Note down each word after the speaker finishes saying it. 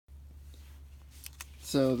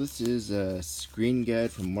So this is a screen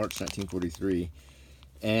guide from March 1943,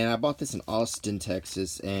 and I bought this in Austin,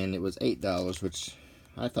 Texas, and it was $8, which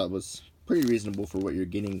I thought was pretty reasonable for what you're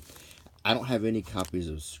getting. I don't have any copies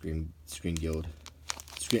of Screen Guide,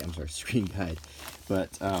 but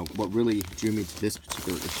what really drew me to this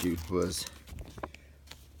particular issue was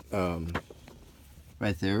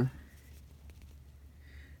right there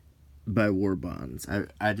by War Bonds.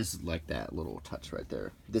 I just like that little touch right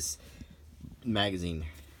there. This magazine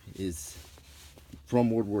is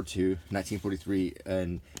from World War II, 1943,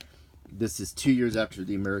 and this is 2 years after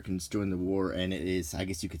the Americans joined the war, and it is, I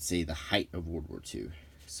guess you could say, the height of World War II.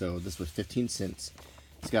 So this was 15 cents.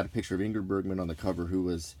 It's got a picture of Ingrid Bergman on the cover, who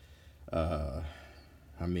was,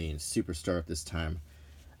 superstar at this time.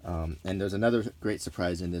 And there's another great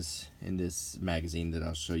surprise in this magazine that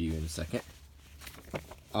I'll show you in a second.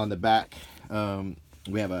 On the back,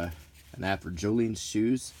 we have an ad for Jolene's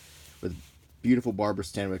shoes with beautiful Barbara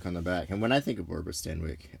Stanwyck on the back. And when I think of Barbara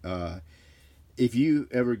Stanwyck, if you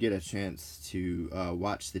ever get a chance to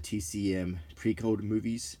watch the TCM pre-code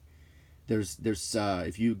movies, there's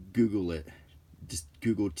if you Google it, just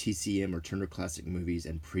Google TCM or Turner Classic Movies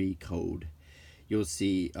and pre-code, you'll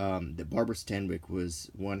see that Barbara Stanwyck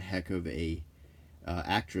was one heck of a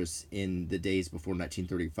actress in the days before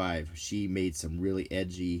 1935. She made some really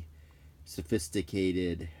edgy,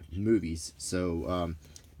 sophisticated movies. So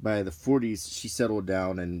by the 40s, she settled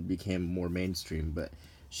down and became more mainstream. But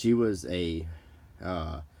she was a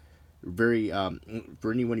very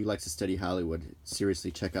for anyone who likes to study Hollywood, seriously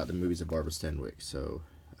check out the movies of Barbara Stanwyck. So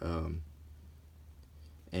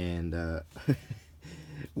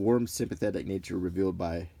warm, sympathetic nature revealed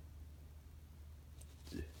by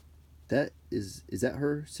is that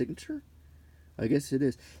her signature? I guess it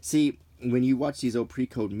is. See, when you watch these old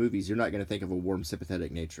pre-code movies, you're not going to think of a warm,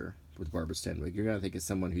 sympathetic nature with Barbara Stanwyck. You're going to think of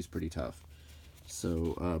someone who's pretty tough.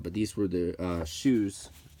 So, but these were the shoes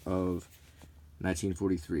of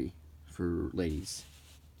 1943 for ladies.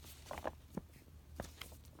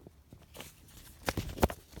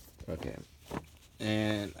 Okay.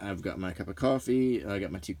 And I've got my cup of coffee. I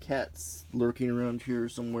got my two cats lurking around here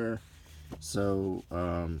somewhere. So,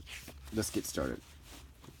 let's get started.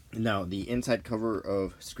 Now, the inside cover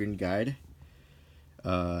of Screen Guide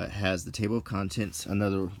has the table of contents,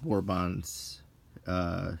 another War Bonds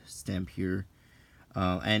stamp here,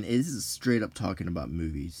 and it is straight up talking about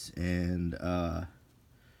movies. And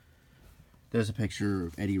there's a picture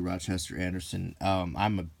of Eddie Rochester Anderson.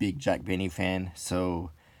 I'm a big Jack Benny fan,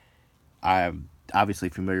 so I'm obviously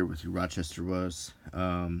familiar with who Rochester was.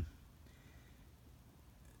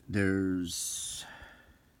 There's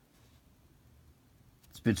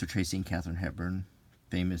Spencer Tracy and Katharine Hepburn,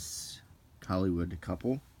 famous Hollywood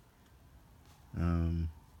couple.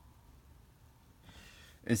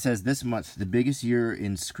 It says, this month, the biggest year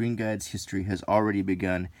in Screen Guide's history has already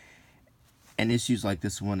begun, and issues like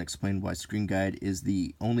this one explain why Screen Guide is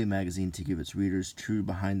the only magazine to give its readers true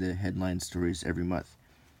behind-the-headline stories every month.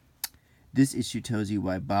 This issue tells you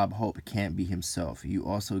why Bob Hope can't be himself. You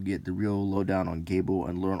also get the real lowdown on Gable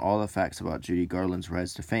and learn all the facts about Judy Garland's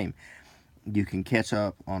rise to fame. You can catch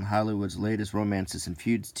up on Hollywood's latest romances and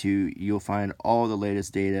feuds too. You'll find all the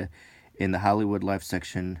latest data in the Hollywood Life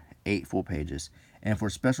section, 8 full pages. And for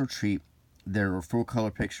a special treat, there are full-color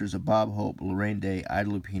pictures of Bob Hope, Lorraine Day, Ida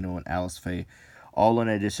Lupino, and Alice Faye, all in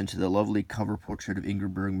addition to the lovely cover portrait of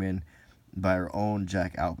Ingrid Bergman by our own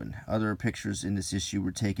Jack Albin. Other pictures in this issue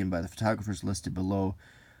were taken by the photographers listed below.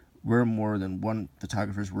 Where more than one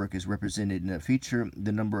photographer's work is represented in a feature,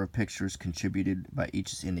 the number of pictures contributed by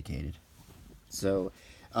each is indicated. So,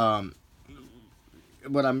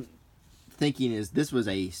 what I'm thinking is this was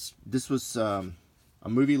a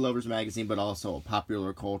movie lovers magazine, but also a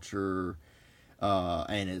popular culture,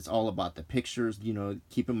 and it's all about the pictures. You know,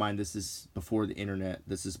 keep in mind this is before the internet.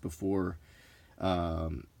 This is before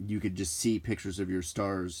you could just see pictures of your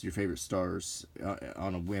stars, your favorite stars,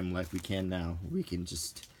 on a whim like we can now. We can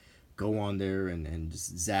just go on there and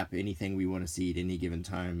just zap anything we want to see at any given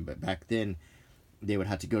time. But back then, they would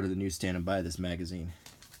have to go to the newsstand and buy this magazine.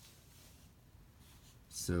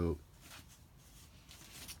 So,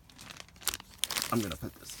 I'm going to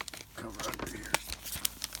put this cover under here.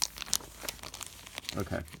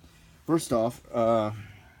 Okay. First off,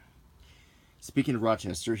 speaking of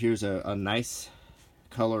Rochester, here's a nice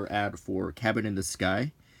color ad for Cabin in the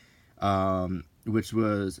Sky, which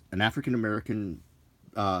was an African-American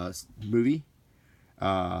movie,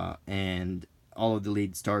 and all of the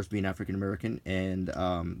lead stars being African-American, and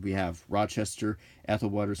we have Rochester, Ethel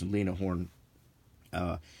Waters, and Lena Horne.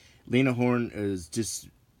 Lena Horne is just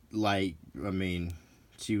like,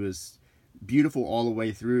 she was beautiful all the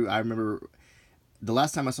way through. I remember the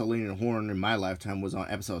last time I saw Lena Horne in my lifetime was on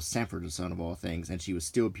an episode of Sanford and Son of all things, and she was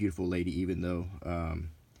still a beautiful lady, even though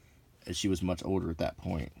she was much older at that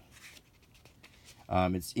point.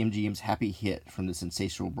 It's MGM's happy hit from the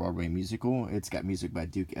sensational Broadway musical. It's got music by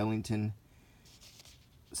Duke Ellington.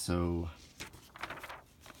 So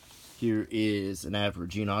here is an ad for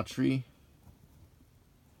Gene Autry.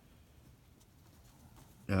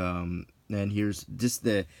 And here's just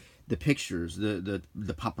the pictures, the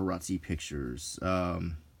paparazzi pictures.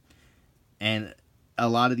 And a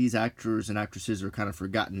lot of these actors and actresses are kind of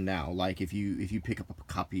forgotten now. Like if you pick up a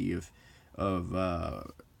copy of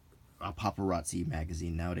a paparazzi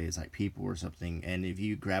magazine nowadays, like People or something, and if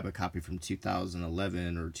you grab a copy from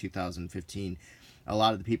 2011 or 2015, a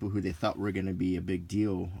lot of the people who they thought were going to be a big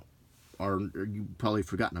deal are you probably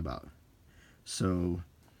forgotten about. So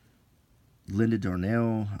Linda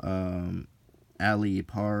Darnell, Ali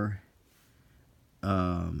Parr,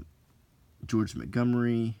 George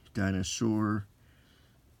Montgomery, Dinah Shore.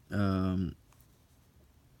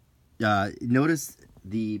 Notice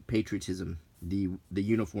the patriotism, the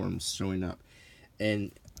uniforms showing up,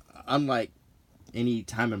 and unlike any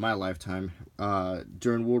time in my lifetime,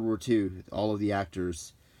 during World War II, all of the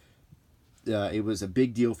actors, it was a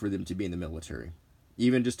big deal for them to be in the military,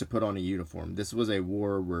 even just to put on a uniform. This was a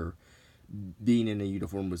war where being in a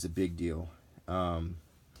uniform was a big deal.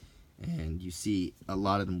 And you see a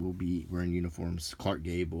lot of them will be wearing uniforms. Clark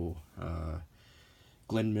Gable,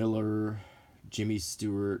 Glenn Miller, Jimmy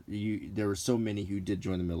Stewart. There were so many who did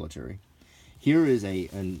join the military. Here is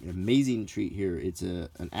an amazing treat here. It's a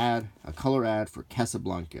color ad for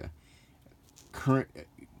Casablanca.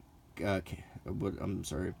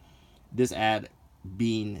 This ad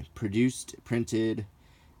being produced, printed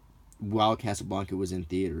while Casablanca was in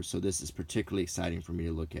theaters. So this is particularly exciting for me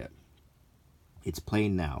to look at. It's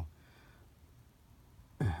playing now,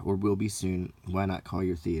 or will be soon. Why not call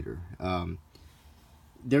your theater?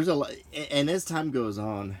 There's a lot, and as time goes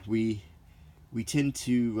on, we tend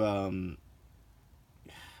to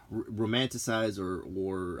romanticize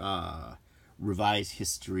or revise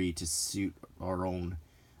history to suit our own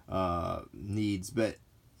needs. But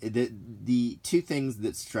the two things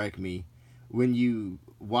that strike me when you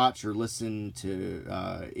watch or listen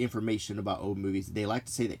to information about old movies, they like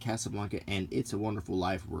to say that Casablanca and It's a Wonderful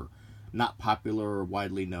Life were not popular or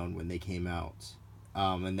widely known when they came out.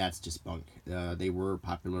 And that's just bunk. They were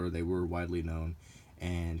popular, they were widely known,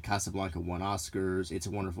 and Casablanca won Oscars. It's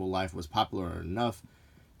a Wonderful Life was popular enough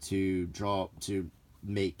to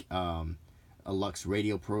make a Lux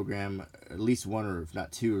radio program, at least one or if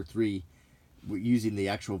not two or three, using the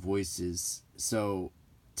actual voices. So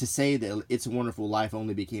to say that It's a Wonderful Life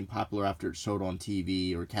only became popular after it showed on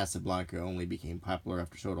TV, or Casablanca only became popular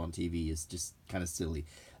after it showed on TV, is just kind of silly.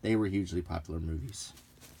 They were hugely popular movies.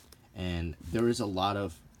 And there is a lot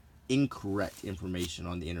of incorrect information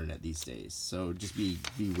on the internet these days, so just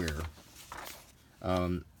beware.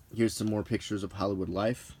 Here's some more pictures of Hollywood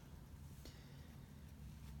life.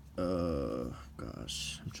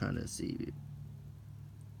 Gosh, I'm trying to see.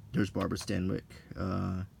 There's Barbara Stanwyck.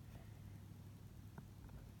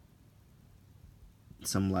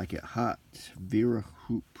 Some like it hot. Vera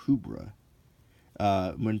Hubra.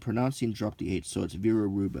 When pronouncing, drop the H, so it's Vera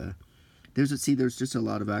Ruba. There's just a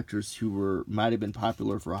lot of actors who might have been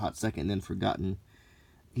popular for a hot second and then forgotten.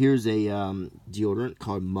 Here's a deodorant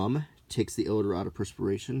called Mum. Takes the odor out of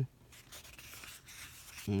perspiration.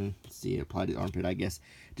 Let's see, apply to the armpit, I guess.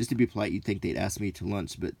 Just to be polite, you'd think they'd ask me to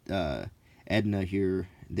lunch, but Edna here,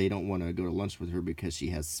 they don't want to go to lunch with her because she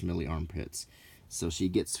has smelly armpits. So she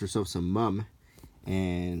gets herself some Mum,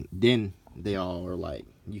 and then they all are like,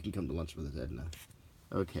 you can come to lunch with us, Edna.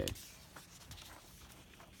 Okay.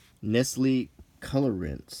 Nestle color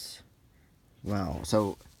rinse. Wow.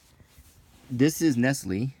 So this is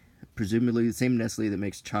Nestle, presumably the same Nestle that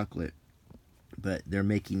makes chocolate, but they're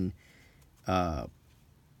making hair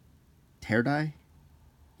dye.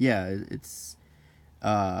 Yeah, it's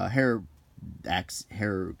hair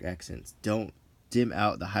accents. Don't dim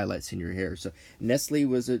out the highlights in your hair. So Nestle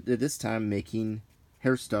was at this time making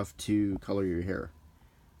hair stuff to color your hair.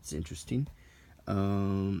 It's interesting.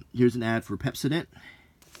 Here's an ad for Pepsodent.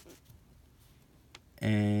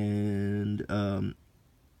 And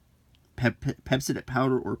Pepsodent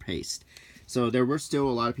powder or paste. So there were still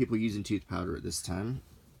a lot of people using tooth powder at this time.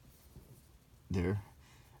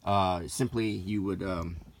 Simply you would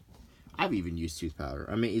I've even used tooth powder.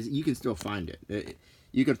 I mean, you can still find it.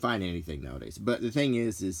 You can find anything nowadays. But the thing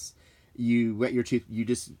is you wet your tooth. You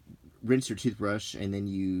just rinse your toothbrush, and then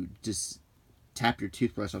you just tap your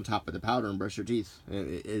toothbrush on top of the powder and brush your teeth.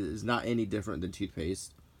 It is not any different than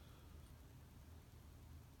toothpaste.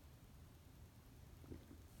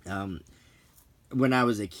 When I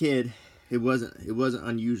was a kid, it wasn't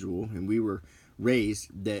unusual, and we were raised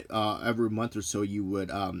that every month or so you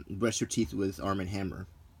would brush your teeth with Arm& Hammer.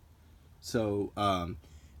 So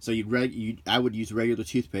so I would use regular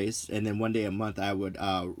toothpaste, and then one day a month I would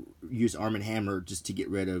use Arm& Hammer just to get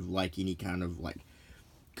rid of like any kind of like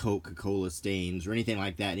Coca-Cola stains or anything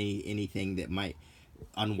like that, anything that might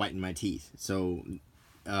unwhiten my teeth. So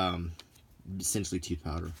essentially tooth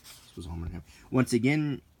powder. This was Arm & Hammer. Once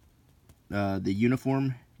again, the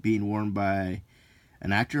uniform being worn by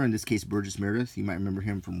an actor, in this case Burgess Meredith. You might remember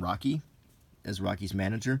him from Rocky as Rocky's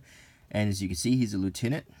manager. And as you can see, he's a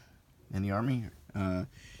lieutenant in the Army.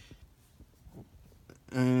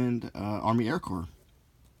 Army Air Corps.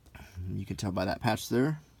 You can tell by that patch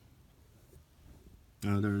there.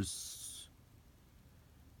 I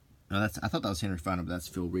thought that was Henry Fonda, but that's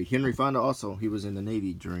Phil Reed. Henry Fonda also, he was in the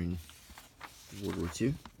Navy during World War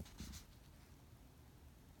II.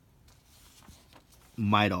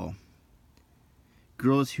 Midol.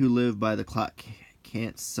 Girls who live by the clock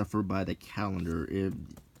can't suffer by the calendar.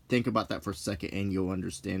 Think about that for a second and you'll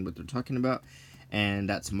understand what they're talking about. And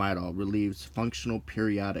that's Midol. Relieves functional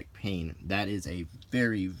periodic pain. That is a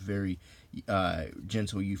very, very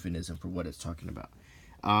gentle euphemism for what it's talking about.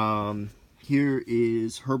 Here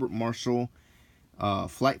is Herbert Marshall,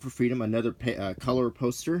 Flight for Freedom, another color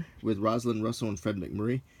poster with Rosalind Russell and Fred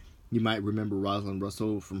McMurray. You might remember Rosalind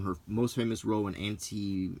Russell from her most famous role in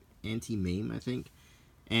Auntie Mame, I think.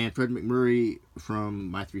 And Fred McMurray from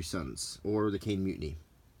My Three Sons, or The Caine Mutiny.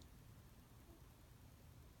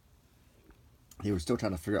 They were still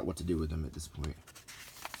trying to figure out what to do with them at this point.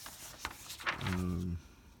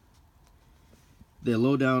 The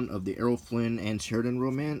lowdown of the Errol Flynn and Sheridan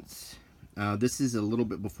romance. This is a little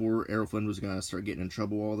bit before Errol Flynn was going to start getting in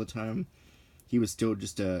trouble all the time. He was still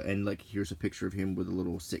just and like here's a picture of him with a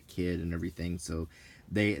little sick kid and everything. So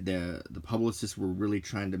the publicists were really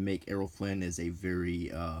trying to make Errol Flynn as a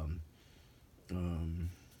very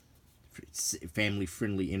family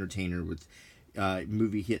friendly entertainer with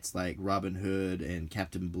movie hits like Robin Hood and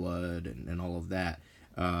Captain Blood and all of that.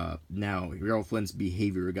 Now Errol Flynn's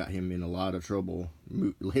behavior got him in a lot of trouble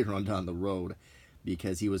later on down the road,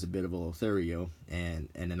 because he was a bit of a Lothario and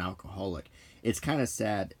an alcoholic. It's kind of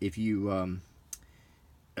sad. If you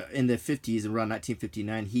in the 50s, around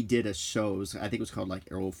 1959, he did a show. I think it was called like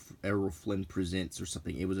Errol Flynn Presents or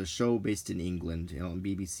something. It was a show based in England, on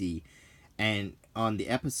BBC. And on the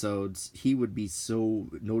episodes, he would be so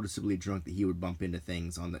noticeably drunk that he would bump into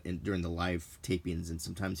things during the live tapings, and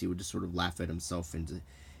sometimes he would just sort of laugh at himself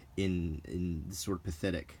in this sort of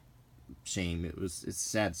pathetic shame. It's a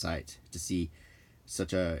sad sight to see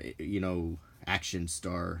such a action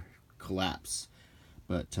star collapse.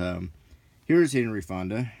 But here's Henry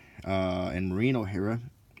Fonda and Maureen O'Hara,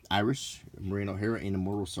 Irish Maureen O'Hara in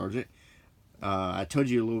Immortal Sergeant. I told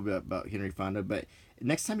you a little bit about Henry Fonda, but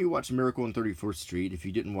next time you watch Miracle on 34th Street, if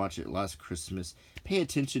you didn't watch it last Christmas, pay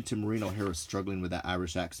attention to Maureen O'Hara struggling with that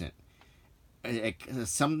Irish accent. A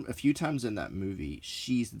few times in that movie,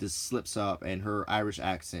 she just slips up and her Irish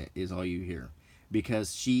accent is all you hear,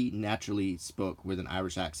 because she naturally spoke with an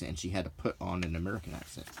Irish accent and she had to put on an American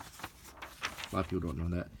accent. A lot of people don't know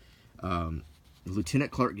that.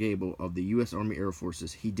 Lieutenant Clark Gable of the U.S. Army Air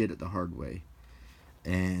Forces, he did it the hard way.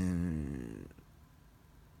 And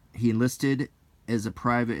he enlisted as a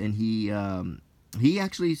private, and he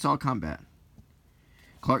actually saw combat.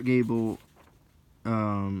 Clark Gable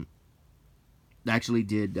actually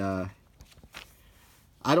did. I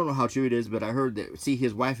don't know how true it is, but I heard that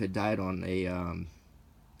his wife had died on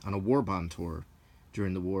a war bond tour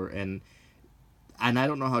during the war, and I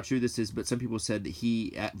don't know how true this is, but some people said that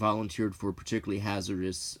he volunteered for particularly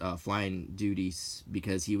hazardous flying duties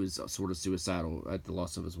because he was sort of suicidal at the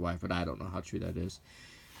loss of his wife, but I don't know how true that is.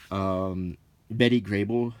 Betty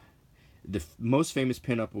Grable, the most famous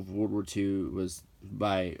pinup of World War II was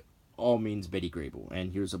by all means Betty Grable,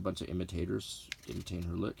 and here's a bunch of imitators imitating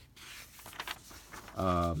her look.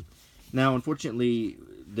 Now, unfortunately,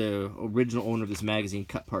 the original owner of this magazine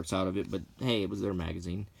cut parts out of it, but hey, it was their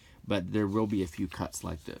magazine. But there will be a few cuts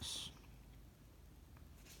like this.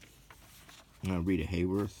 Rita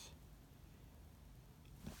Hayworth.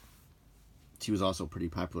 She was also a pretty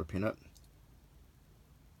popular pinup.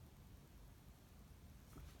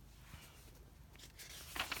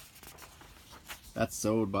 That's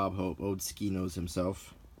old Bob Hope. Old Ski knows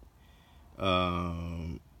himself.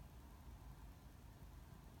 Bob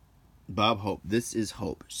Hope. This is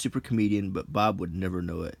Hope. Super comedian, but Bob would never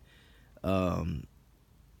know it.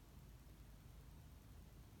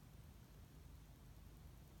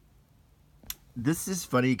 This is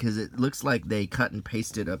funny because it looks like they cut and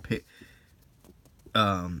pasted a pic.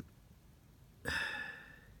 Um,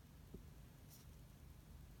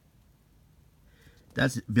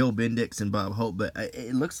 that's Bill Bendix and Bob Hope, but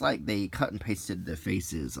it looks like they cut and pasted the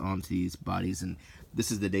faces onto these bodies, and this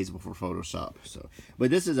is the days before Photoshop. So, but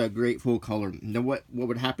this is a great full color. Now, what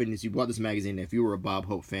would happen is you bought this magazine. If you were a Bob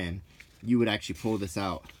Hope fan, you would actually pull this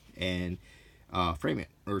out and frame it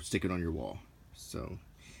or stick it on your wall. So,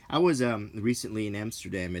 I was recently in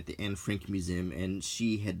Amsterdam at the Anne Frank Museum, and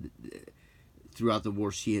she had throughout the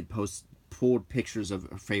war she had pulled pictures of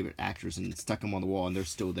her favorite actors and stuck them on the wall, and they're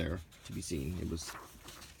still there to be seen. It was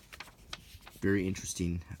very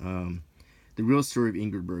interesting. The real story of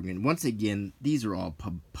Ingrid Bergman. Once again, these are all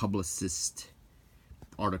publicist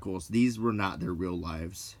articles. These were not their real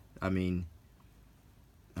lives. I mean,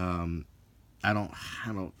 I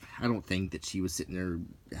don't think that she was sitting there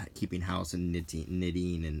keeping house and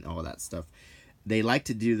knitting and all that stuff. They like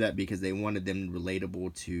to do that because they wanted them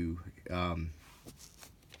relatable to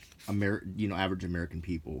average American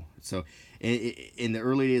people. So in the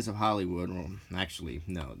early days of Hollywood, well, actually,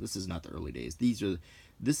 no, this is not the early days.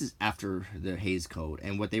 This is after the Hays Code,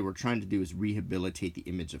 and what they were trying to do is rehabilitate the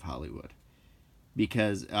image of Hollywood,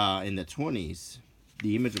 because in the 20s,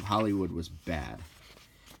 the image of Hollywood was bad,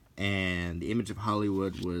 and the image of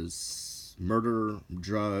Hollywood was murder,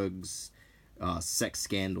 drugs, sex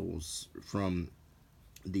scandals, from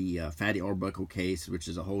the Fatty Arbuckle case, which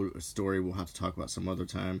is a whole story we'll have to talk about some other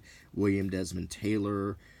time. William Desmond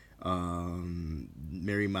Taylor,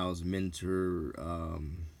 Mary Miles Minter,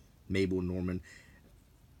 Mabel Norman.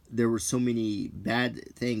 There were so many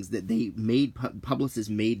bad things that they made. Publicists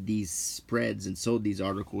made these spreads and sold these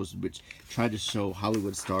articles which tried to show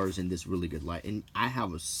Hollywood stars in this really good light. And I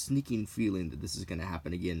have a sneaking feeling that this is going to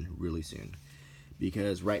happen again really soon,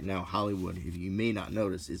 because right now Hollywood, if you may not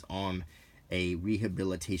notice, is on a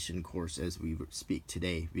rehabilitation course as we speak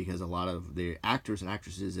today, because a lot of the actors and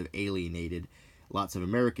actresses have alienated lots of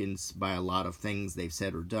Americans by a lot of things they've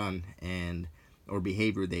said or done, and or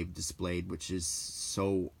behavior they've displayed, which is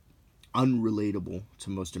so unrelatable to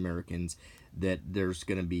most Americans that there's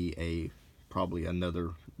going to be probably another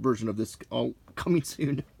version of this all coming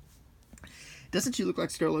soon. Doesn't she look like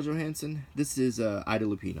Scarlett Johansson? This is Ida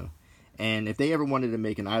Lupino, and if they ever wanted to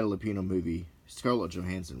make an Ida Lupino movie, Scarlett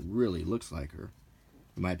Johansson really looks like her,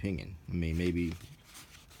 in my opinion. I mean, maybe,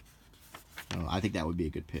 I think that would be a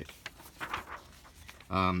good pick.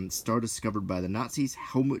 Star discovered by the Nazis.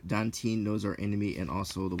 Helmut Dantin knows our enemy and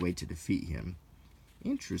also the way to defeat him.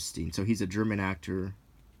 Interesting. So he's a German actor.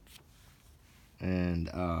 And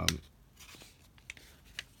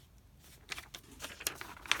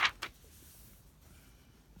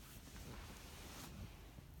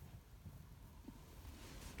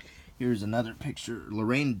here's another picture.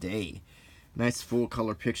 Lorraine Day. Nice full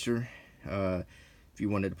color picture. If you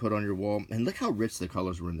wanted to put on your wall. And look how rich the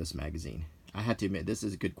colors were in this magazine. I had to admit, this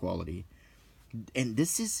is good quality. And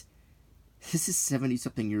this is 70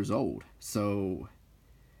 something years old. So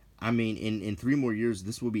I mean, in 3 more years,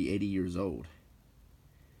 this will be 80 years old.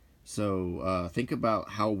 So think about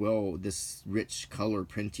how well this rich color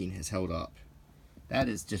printing has held up. That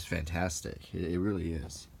is just fantastic. It really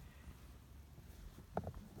is.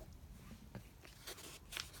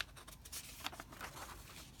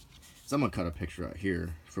 Someone cut a picture out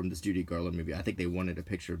here from this Judy Garland movie. I think they wanted a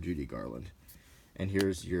picture of Judy Garland. And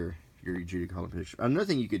here's your Judy Garland picture. Another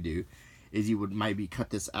thing you could do is you would maybe cut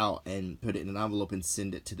this out and put it in an envelope and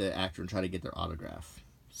send it to the actor and try to get their autograph.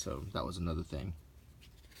 So that was another thing.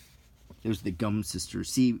 There's the Gum sisters.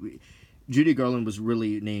 See, Judy Garland was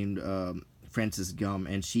really named Frances Gum,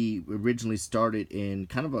 and she originally started in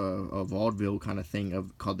kind of a vaudeville kind of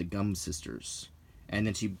thing called the Gum Sisters. And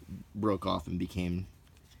then she broke off and became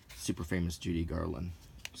super famous Judy Garland.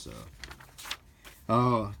 So,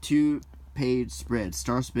 2-page spread,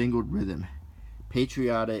 Star Spangled Rhythm,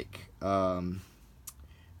 patriotic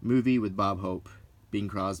movie with Bob Hope, Bing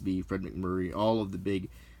Crosby, Fred McMurray,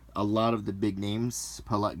 a lot of the big names,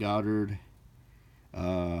 Paulette Goddard,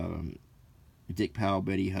 Dick Powell,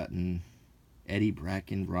 Betty Hutton, Eddie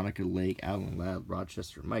Bracken, Veronica Lake, Alan Ladd,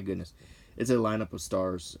 Rochester. My goodness, it's a lineup of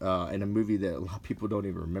stars in a movie that a lot of people don't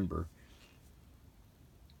even remember.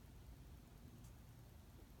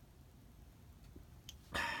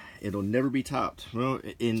 It'll never be topped. Well,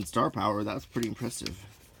 in star power, that's pretty impressive.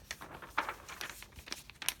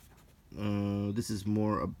 This is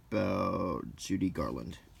more about Judy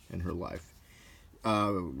Garland and her life.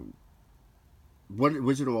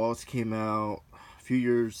 Wizard of Oz came out a few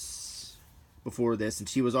years before this, and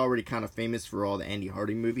she was already kind of famous for all the Andy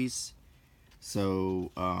Harding movies.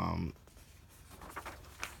 So,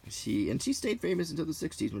 she stayed famous until the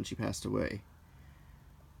 60s when she passed away.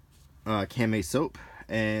 Kame soap,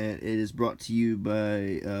 and it is brought to you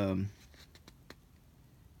by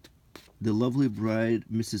the lovely bride,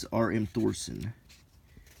 Mrs. R.M. Thorson.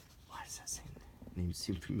 Why does that name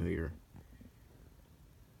seem familiar?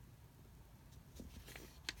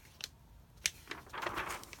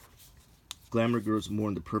 Glamour girls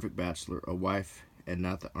mourn the perfect bachelor. A wife and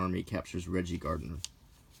not the army captures Reggie Gardner.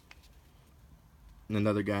 And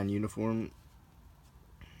another guy in uniform.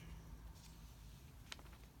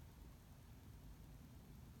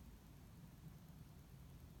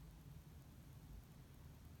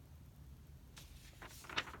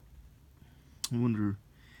 I wonder.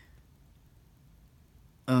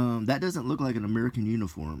 That doesn't look like an American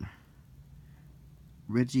uniform.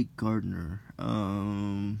 Reggie Gardner.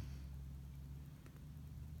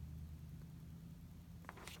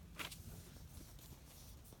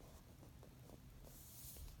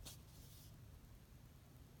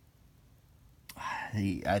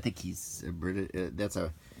 I think he's a British.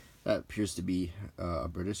 That appears to be a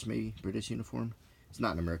British uniform. It's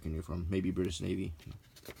not an American uniform. Maybe British Navy.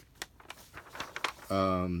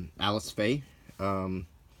 Alice Faye.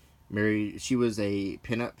 Married. She was a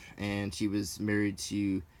pinup, and she was married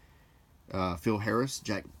to Phil Harris,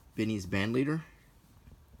 Jack Benny's band leader.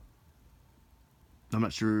 I'm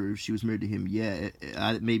not sure if she was married to him yet.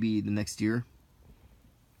 Maybe the next year.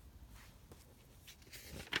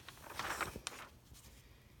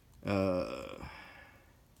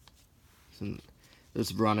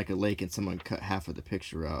 There's Veronica Lake, and someone cut half of the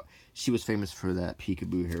picture out. She was famous for that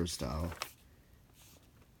peekaboo hairstyle.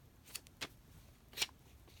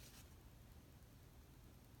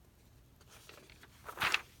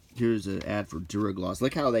 Here's an ad for Duragloss.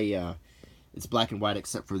 Look how they it's black and white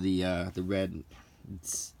except for the red.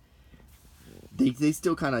 They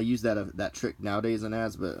still kind of use that trick nowadays in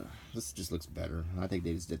ads, but this just looks better. I think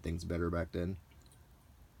they just did things better back then.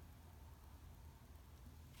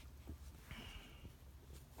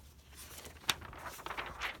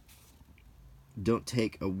 Don't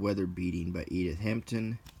Take a Weather Beating by Edith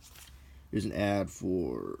Hampton. There's an ad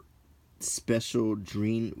for Special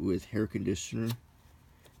Dream with hair conditioner.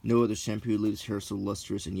 No other shampoo leaves hair so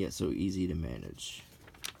lustrous and yet so easy to manage.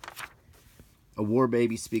 A War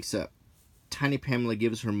Baby Speaks Up. Tiny Pamela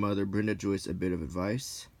gives her mother, Brenda Joyce, a bit of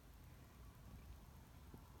advice.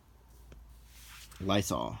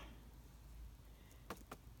 Lysol.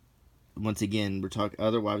 Once again, we're talking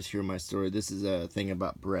Other Wives Hear My Story. This is a thing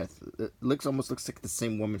about breath. It almost looks like the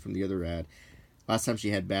same woman from the other ad. Last time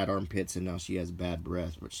she had bad armpits, and now she has bad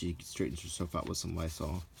breath, but she straightens herself out with some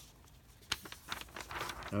Lysol.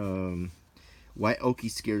 Why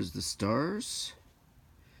Okie Scares the Stars.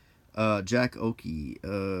 Jack Okie.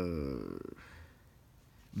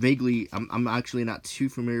 Vaguely, I'm actually not too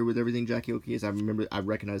familiar with everything Jack Okie is. I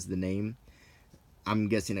recognize the name. I'm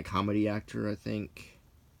guessing a comedy actor, I think.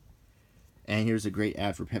 And here's a great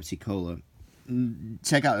ad for Pepsi Cola.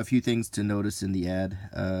 Check out a few things to notice in the ad.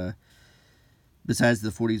 Besides the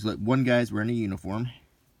 40s look, one guy's wearing a uniform.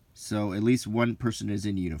 So at least one person is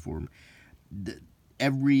in uniform.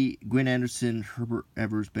 Every Gwen Anderson, Herbert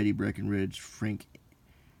Evers, Betty Breckenridge, Frank,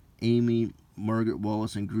 Amy, Margaret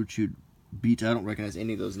Wallace, and Gertrude Beach. I don't recognize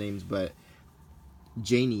any of those names, but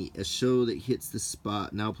Janie, a show that hits the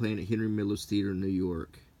spot, now playing at Henry Miller's Theater in New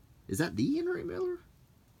York. Is that the Henry Miller?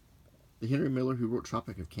 The Henry Miller who wrote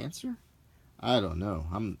Tropic of Cancer? I don't know.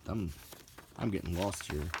 I'm getting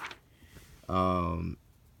lost here.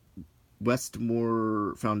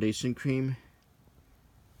 Westmore Foundation Cream.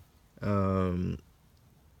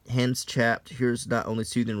 Hands Chapped. Here's not only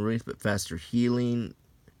soothing relief but faster healing.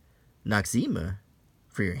 Noxzema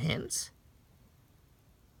for your hands.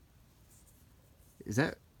 Is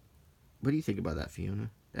that... What do you think about that,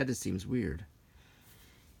 Fiona? That just seems weird.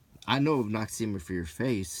 I know of Noxzema for your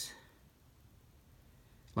face.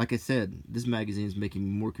 Like I said, this magazine is making me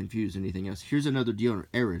more confused than anything else. Here's another deodorant,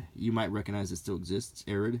 Arid. You might recognize it still exists,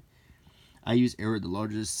 Arid. I use Arid, the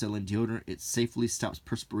largest selling deodorant. It safely stops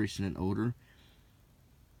perspiration and odor.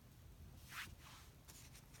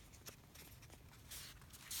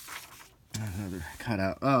 Another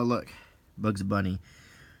cutout. Oh, look. Bugs Bunny.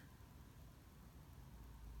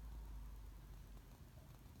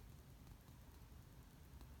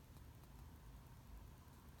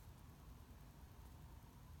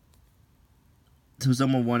 So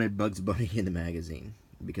someone wanted Bugs Bunny in the magazine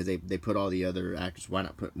because they put all the other actors. Why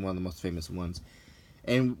not put one of the most famous ones?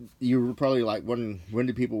 And you were probably like, when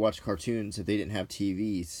did people watch cartoons if they didn't have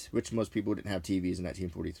TVs? Which most people didn't have TVs in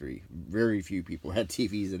 1943. Very few people had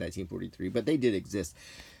TVs in 1943, but they did exist.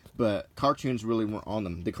 But cartoons really weren't on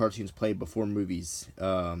them. The cartoons played before movies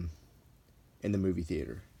in the movie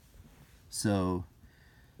theater. So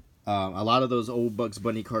A lot of those old Bugs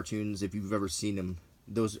Bunny cartoons, if you've ever seen them,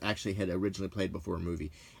 those actually had originally played before a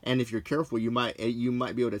movie. And if you're careful, you might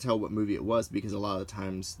be able to tell what movie it was, because a lot of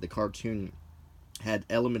times the cartoon had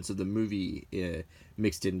elements of the movie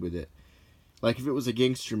mixed in with it. Like if it was a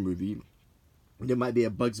gangster movie, there might be a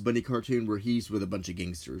Bugs Bunny cartoon where he's with a bunch of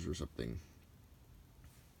gangsters or something.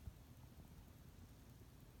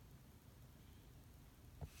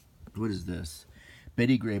 What is this?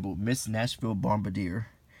 Betty Grable, Miss Nashville Bombardier.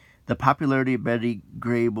 The popularity of Betty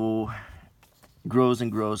Grable grows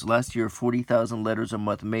and grows. Last year, 40,000 letters a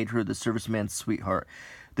month made her the serviceman's sweetheart.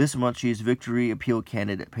 This month, she is Victory Appeal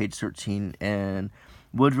candidate, page 13, and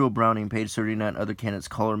Woodrow Browning, page 39. Other candidates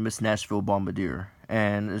call her Miss Nashville Bombardier.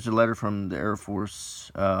 And there's a letter from the Air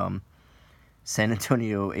Force San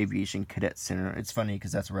Antonio Aviation Cadet Center. It's funny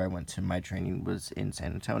because that's where I went to. My training was in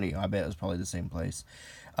San Antonio. I bet it was probably the same place.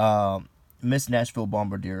 Miss Nashville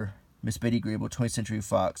Bombardier, Miss Betty Grable, 20th Century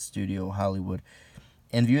Fox Studio, Hollywood.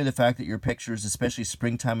 In view of the fact that your pictures, especially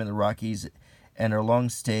springtime in the Rockies, and our long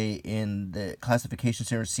stay in the classification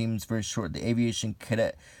center seems very short, the Aviation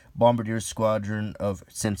Cadet Bombardier Squadron of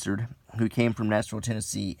Censored, who came from Nashville,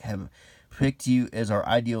 Tennessee, have picked you as our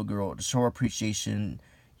ideal girl. To show our appreciation,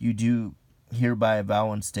 you do hereby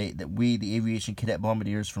vow and state that we, the Aviation Cadet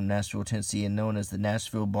Bombardiers from Nashville, Tennessee, and known as the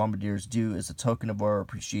Nashville Bombardiers, do as a token of our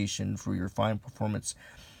appreciation for your fine performance,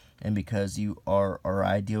 and because you are our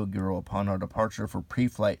ideal girl, upon our departure for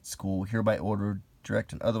pre-flight school, hereby order,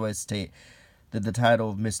 direct, and otherwise state that the title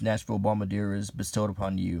of Miss Nashville Bombardier is bestowed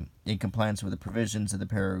upon you in compliance with the provisions of the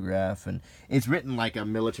paragraph. And it's written like a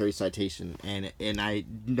military citation, and I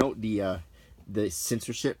note the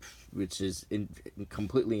censorship, which is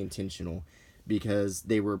completely intentional, because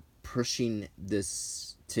they were pushing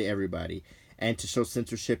this to everybody. And to show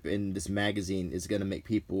censorship in this magazine is going to make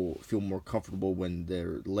people feel more comfortable when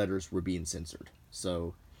their letters were being censored.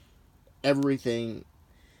 So everything,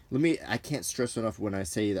 I can't stress enough when I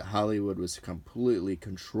say that Hollywood was completely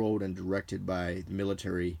controlled and directed by the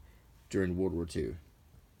military during World War II.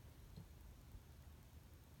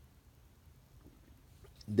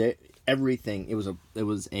 Everything, it was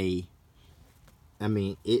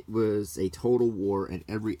a total war, and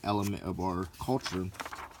every element of our culture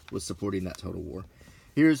was supporting that total war.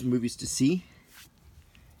 Here's movies to see.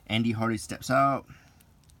 Andy Hardy Steps Out.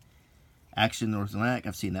 Action North Atlantic,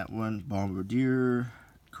 I've seen that one. Bombardier.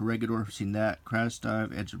 Corregidor, I've seen that. Crash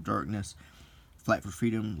Dive, Edge of Darkness. Flight for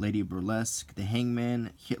Freedom, Lady Burlesque. The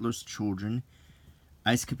Hangman, Hitler's Children.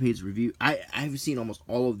 Ice Capades Review. I've seen almost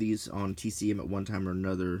all of these on TCM at one time or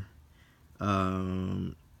another.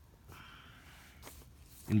 In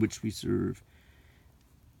which we serve.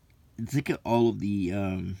 Think of all of the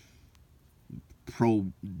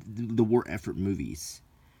the war effort movies.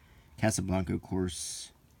 Casablanca, of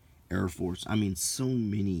course. Air Force. I mean, so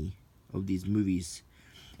many of these movies.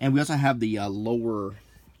 And we also have the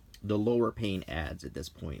lower paying ads at this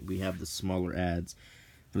point. We have the smaller ads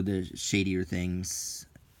for the shadier things.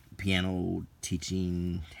 Piano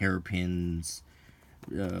teaching, hairpins,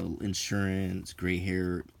 insurance, gray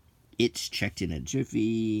hair. It's checked in a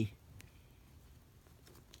jiffy.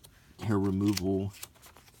 Hair removal.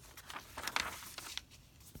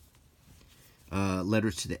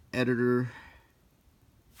 Letters to the editor.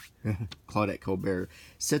 Claudette Colbert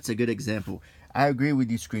sets a good example. I agree with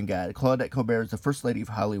you, Screen Guide. Claudette Colbert is the first lady of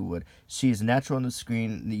Hollywood. She is natural on the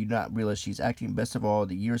screen, and you do not realize she's acting. Best of all,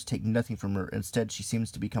 the years take nothing from her. Instead, she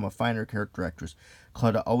seems to become a finer character actress.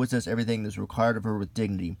 Claudette always does everything that's required of her with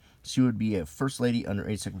dignity. She would be a first lady under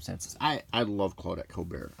any circumstances. I love Claudette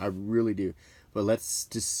Colbert. I really do. But let's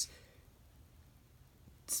just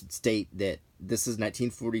state that this is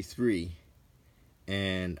 1943,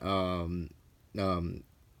 and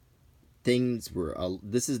things were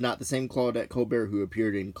this is not the same Claudette Colbert who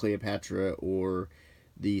appeared in Cleopatra or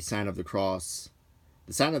the Sign of the Cross.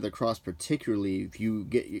 The Sign of the Cross, particularly if you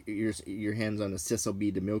get your hands on the Cecil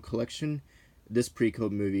B. DeMille collection, this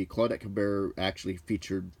pre-code movie, Claudette Colbert actually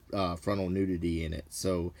featured frontal nudity in it.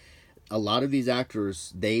 So a lot of these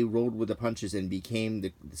actors, they rolled with the punches and became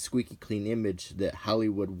the squeaky clean image that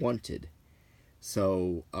Hollywood wanted.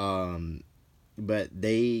 So but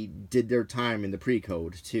they did their time in the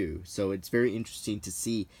pre-code too. So it's very interesting to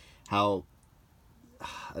see how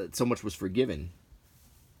so much was forgiven.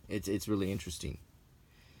 It's really interesting.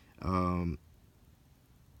 Greta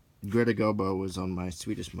Garbo was on my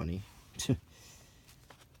Swedish Money.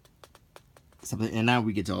 Something, and now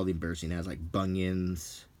we get to all the embarrassing ads like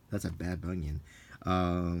bunions. That's a bad bunion.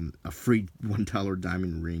 A free $1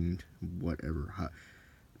 diamond ring, whatever.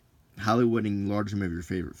 Hollywood enlargement of your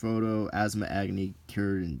favorite photo. Asthma agony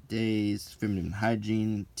cured in days. Feminine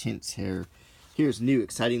hygiene. Tints hair. Here's new,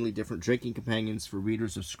 excitingly different drinking companions for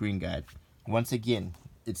readers of Screen Guide. Once again,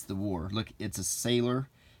 it's the war. Look, it's a sailor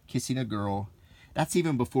kissing a girl. That's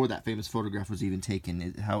even before that famous photograph was even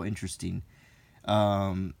taken. How interesting.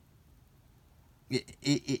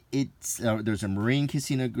 It's there's a Marine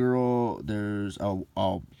kissing a girl. There's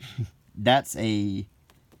that's a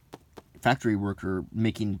factory worker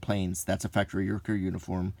making planes. That's a factory worker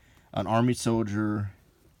uniform. An army soldier.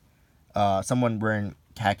 Someone wearing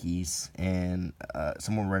khakis, and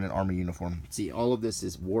someone wearing an army uniform. See, all of this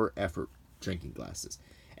is war effort drinking glasses.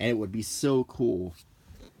 And it would be so cool.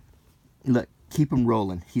 Look, keep him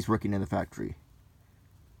rolling. He's working in the factory.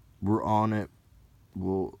 We're on it.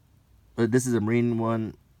 This is a Marine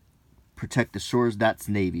one. Protect the shores. That's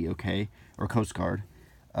Navy, okay? Or Coast Guard.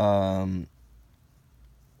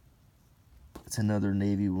 It's another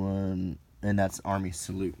Navy one. And that's Army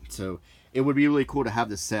salute. So it would be really cool to have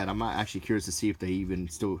this set. I'm actually curious to see if they even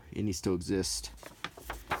any still exist.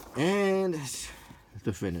 And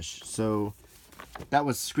the finish. So that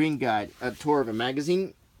was Screen Guide, a tour of a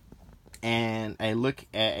magazine, and a look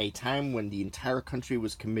at a time when the entire country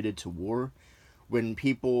was committed to war, when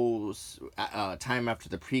people's time after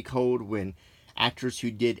the pre-code, when actors who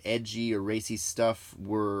did edgy or racy stuff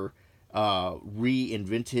were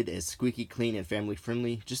reinvented as squeaky clean and family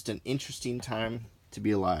friendly. Just an interesting time to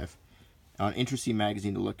be alive. An interesting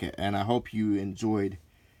magazine to look at, and I hope you enjoyed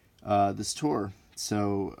this tour.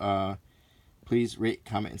 So please rate,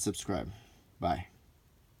 comment, and subscribe. Bye.